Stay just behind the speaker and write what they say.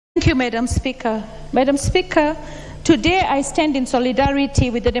Thank you, Madam Speaker. Madam Speaker, today I stand in solidarity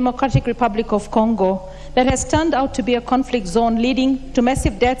with the Democratic Republic of Congo that has turned out to be a conflict zone leading to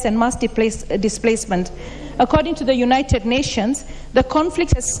massive deaths and mass displacement. According to the United Nations, the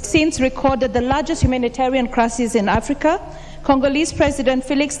conflict has since recorded the largest humanitarian crisis in Africa. Congolese President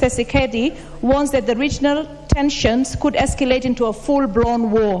Felix Tshisekedi warns that the regional tensions could escalate into a full-blown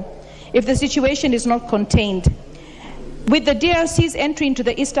war if the situation is not contained. With the DRC's entry into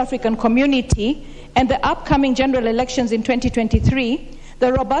the East African Community and the upcoming general elections in 2023,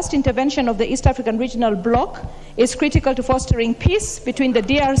 the robust intervention of the East African Regional Bloc is critical to fostering peace between the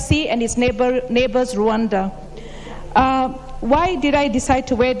DRC and its neighbors, Rwanda. Why did I decide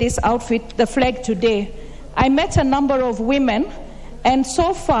to wear this outfit, the flag, today? I met a number of women, and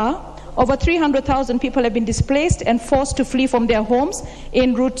so far, over 300,000 people have been displaced and forced to flee from their homes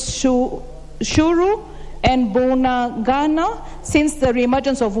in Rutshuru and Bunagana since the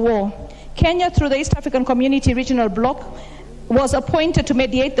reemergence of war. Kenya, through the East African Community Regional Bloc, was appointed to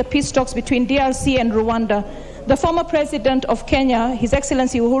mediate the peace talks between DRC and Rwanda. The former president of Kenya, His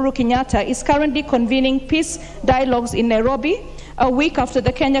Excellency Uhuru Kenyatta, is currently convening peace dialogues in Nairobi, a week after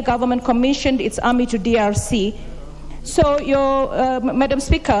the Kenya government commissioned its army to DRC. So, Madam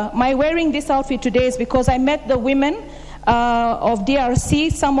Speaker, my wearing this outfit today is because I met the women of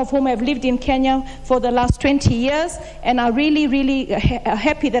DRC, some of whom have lived in Kenya for the last 20 years and are really, really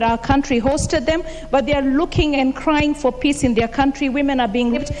happy that our country hosted them, but they are looking and crying for peace in their country. Women are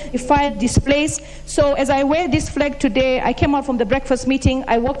being raped, fired, displaced. So as I wear this flag today, I came out from the breakfast meeting,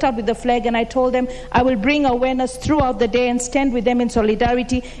 I walked out with the flag and I told them I will bring awareness throughout the day and stand with them in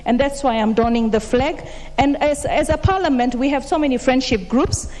solidarity, and that's why I'm donning the flag. And as a parliament, we have so many friendship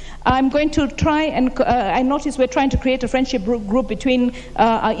groups. I'm going to try and, I notice we're trying to create a friendship group between,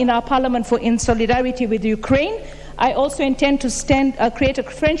 in our parliament in solidarity with Ukraine. I also intend to create a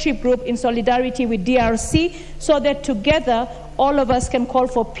friendship group in solidarity with DRC so that together all of us can call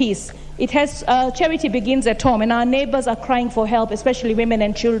for peace. It has, charity begins at home, and our neighbors are crying for help, especially women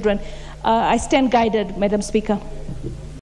and children. I stand guided, Madam Speaker.